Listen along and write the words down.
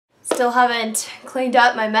still haven't cleaned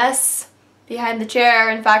up my mess behind the chair.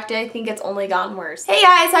 In fact, I think it's only gotten worse. Hey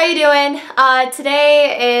guys, how you doing?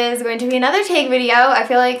 Today is going to be another take video. I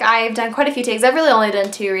feel like I've done quite a few takes. I've really only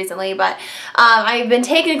done 2 recently, but I've been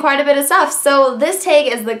taking quite a bit of stuff. So this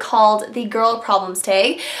take is called the Girl Problems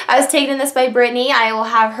Take. I was taken this by Brittany. I will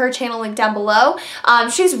have her channel linked down below.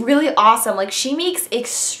 She's really awesome. Like, she makes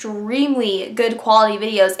extremely good quality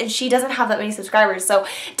videos, and she doesn't have that many subscribers. So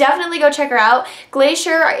definitely go check her out.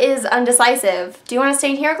 Glacier is undecisive. Do you want to stay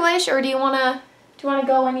in here, Glacier, or do you want to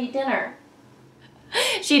go and eat dinner?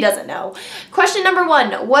 She doesn't know. Question number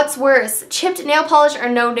 1, what's worse, chipped nail polish or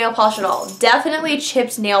no nail polish at all? Definitely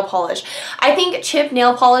chipped nail polish. I think chipped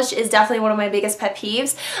nail polish is definitely one of my biggest pet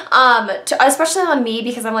peeves, especially on me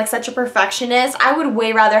because I'm like such a perfectionist. I would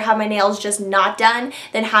way rather have my nails just not done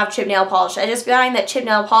than have chipped nail polish. I just find that chipped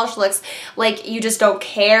nail polish looks like you just don't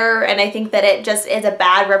care, and I think that it just is a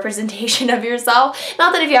bad representation of yourself.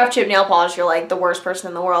 Not that if you have chipped nail polish you're like the worst person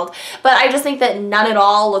in the world, but I just think that none at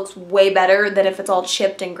all looks way better than if it's all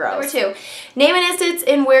chipped and gross. Number 2, name an instance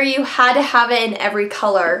in where you had to have it in every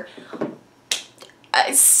color.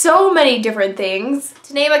 So many different things.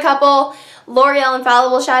 To name a couple, L'Oreal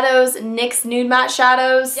Infallible Shadows, NYX Nude Matte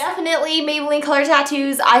Shadows, definitely Maybelline Color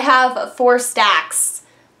Tattoos. I have 4 stacks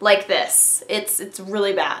like this. It's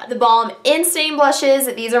really bad. The Balm Insane blushes.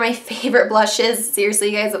 These are my favorite blushes,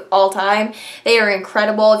 seriously guys, of all time. They are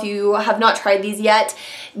incredible. If you have not tried these yet,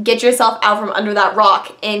 get yourself out from under that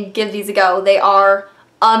rock and give these a go. They are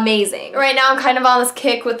amazing. Right now I'm kind of on this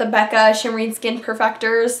kick with the Becca Shimmering Skin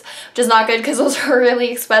Perfectors, which is not good because those are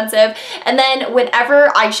really expensive. And then whenever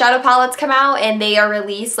eyeshadow palettes come out and they are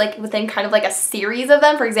released like within kind of like a series of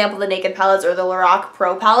them, for example the Naked palettes or the Lorac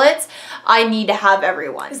Pro palettes, I need to have every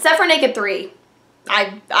one. Except for Naked 3.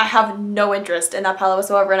 I have no interest in that palette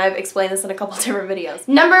whatsoever, and I've explained this in a couple different videos.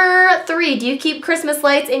 Number 3, do you keep Christmas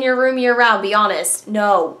lights in your room year round? Be honest.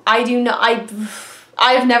 No, I do not.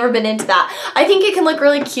 I've never been into that. I think it can look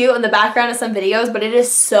really cute in the background of some videos, but it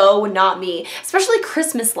is so not me, especially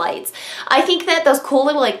Christmas lights. I think that those cool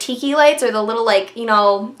little like tiki lights or the little like, you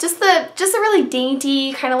know, just the really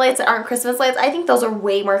dainty kind of lights that aren't Christmas lights, I think those are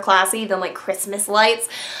way more classy than like Christmas lights.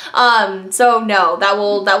 So no, that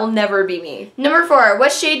will never be me. Number 4,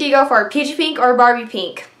 what shade do you go for? Peachy pink or Barbie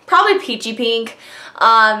pink? Probably peachy pink.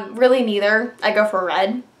 Really neither. I go for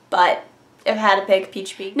red, but if I had to pick,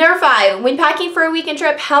 peach pink. Number 5, when packing for a weekend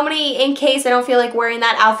trip, how many, in case I don't feel like wearing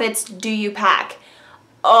that, outfits do you pack?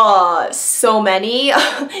 So many.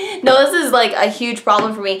 No, this is like a huge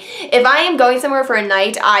problem for me. If I am going somewhere for a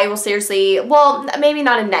night, I will seriously, well, maybe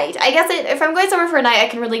not a night. I guess if I'm going somewhere for a night, I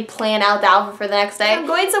can really plan out the outfit for the next day. If I'm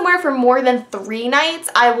going somewhere for more than 3 nights,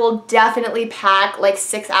 I will definitely pack like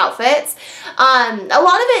 6 outfits. A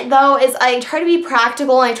lot of it though is I try to be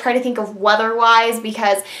practical and I try to think of weather-wise,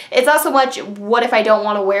 because it's not so much what if I don't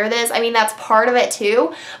want to wear this. I mean, that's part of it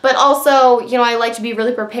too, but also, you know, I like to be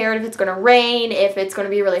really prepared if it's going to rain, if it's going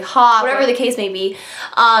to be really hot, whatever the case may be.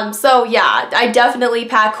 So yeah, I definitely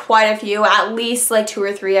pack quite a few, at least like 2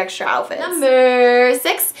 or 3 extra outfits. Number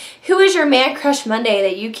 6, who is your man crush Monday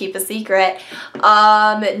that you keep a secret?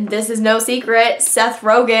 This is no secret, Seth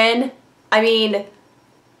Rogen. I mean,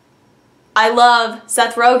 I love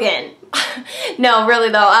Seth Rogen. No, really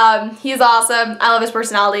though, he's awesome. I love his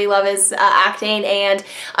personality, love his acting, and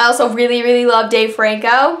I also really love Dave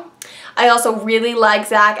Franco. I also really like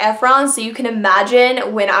Zac Efron, so you can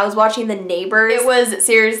imagine when I was watching The Neighbors, it was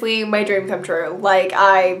seriously my dream come true. Like,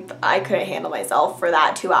 I couldn't handle myself for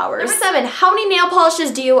that 2 hours. Number 7, how many nail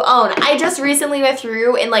polishes do you own? I just recently went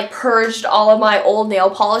through and like purged all of my old nail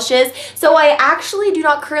polishes, so I actually do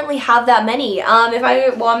not currently have that many.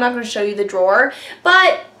 Well, I'm not going to show you the drawer,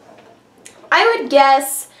 but I would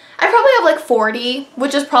guess I probably have like 40,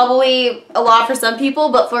 which is probably a lot for some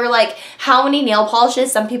people, but for like how many nail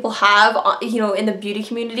polishes some people have, you know, in the beauty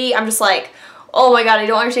community, I'm just like, oh my god, I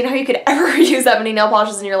don't understand how you could ever use that many nail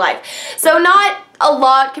polishes in your life. So not a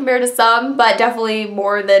lot compared to some, but definitely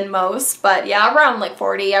more than most. But yeah, around like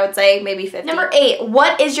 40, I would say, maybe 50. Number 8,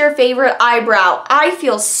 what is your favorite eyebrow? I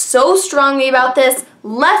feel so strongly about this.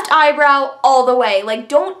 Left eyebrow all the way. Like,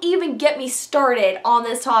 don't even get me started on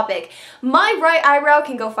this topic. My right eyebrow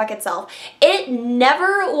can go fuck itself. It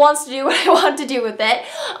never wants to do what I want to do with it.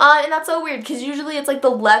 And that's so weird because usually it's like the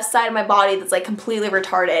left side of my body that's like completely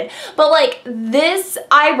retarded. But like this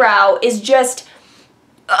eyebrow is just,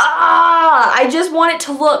 I just want it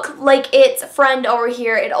to look like its friend over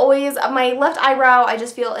here. It always, my left eyebrow, I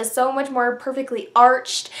just feel is so much more perfectly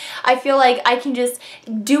arched. I feel like I can just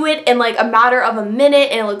do it in like a matter of a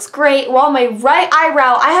minute and it looks great. While my right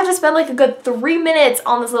eyebrow, I have to spend like a good 3 minutes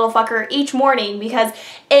on this little fucker each morning because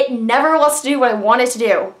it never wants to do what I want it to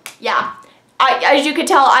do. Yeah. As you can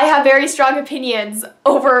tell, I have very strong opinions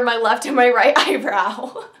over my left and my right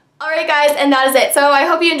eyebrow. Alright guys, and that is it. So I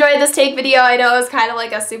hope you enjoyed this take video. I know it was kind of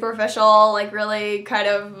like a superficial, like really kind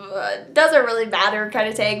of doesn't really matter kind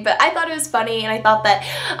of take, but I thought it was funny and I thought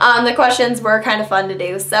that the questions were kind of fun to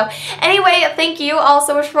do. So anyway, thank you all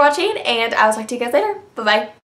so much for watching and I'll talk to you guys later. Bye-bye.